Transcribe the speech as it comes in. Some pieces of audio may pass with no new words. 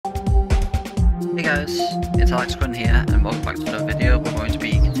Hey guys, it's Alex here, and welcome back to another video. We're going to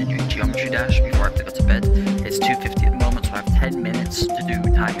be continuing Geometry Dash before I have to go to bed. It's 2:50 at the moment, so I have 10 minutes to do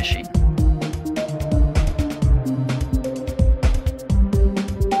Time Machine.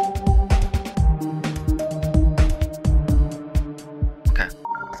 Okay.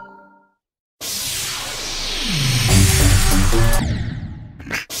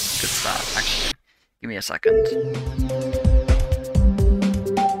 Good start, actually. Give me a second.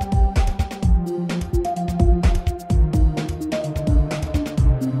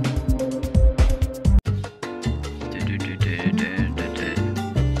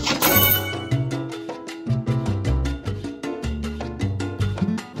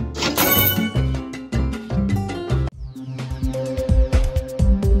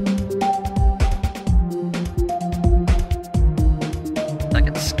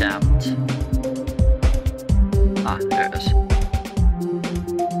 Scammed. Ah, there it is.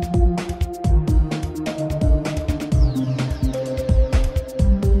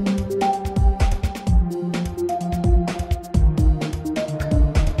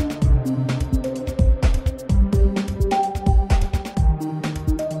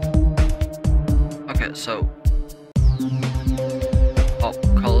 Okay, so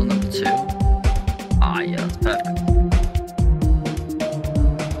column number 2. Ah, yeah, that's perfect.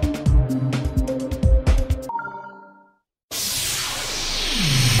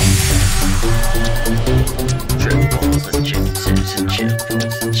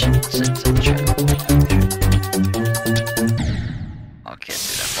 Okay,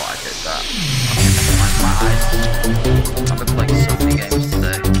 dude, I thought I did that. Okay, never mind, my eyes. I've been playing so many games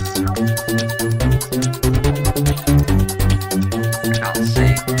today. I can't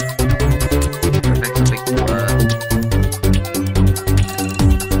see. Everything's a big blur.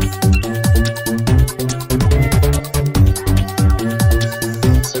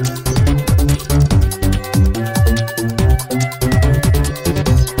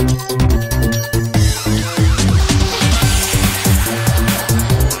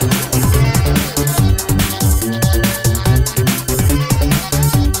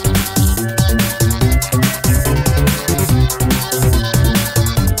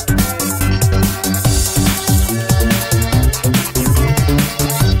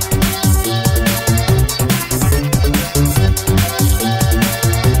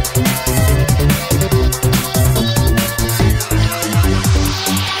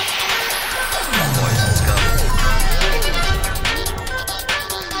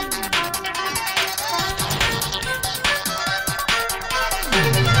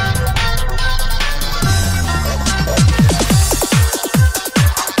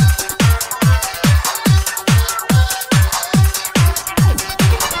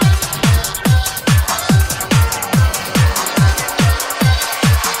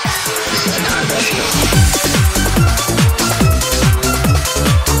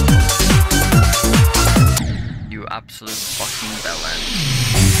 Absolute fucking bellend.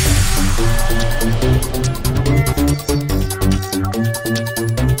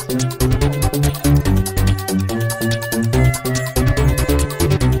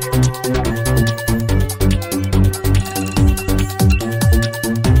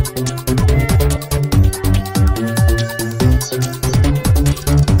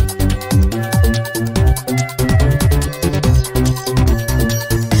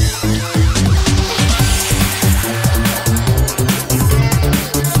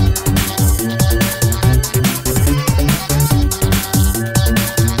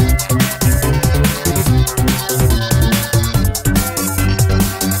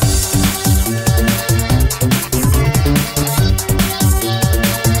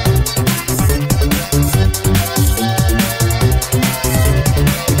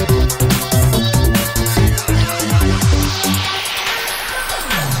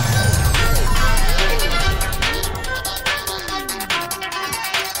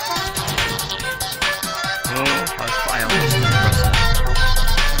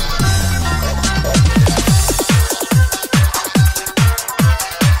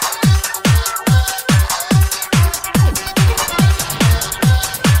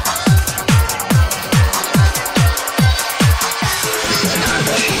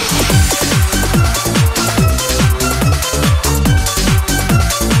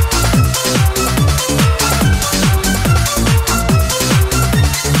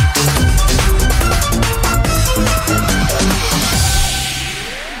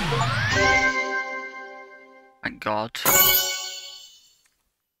 Thank God.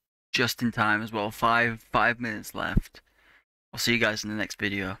 Just in time as well. Five minutes left. I'll see you guys in the next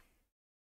video.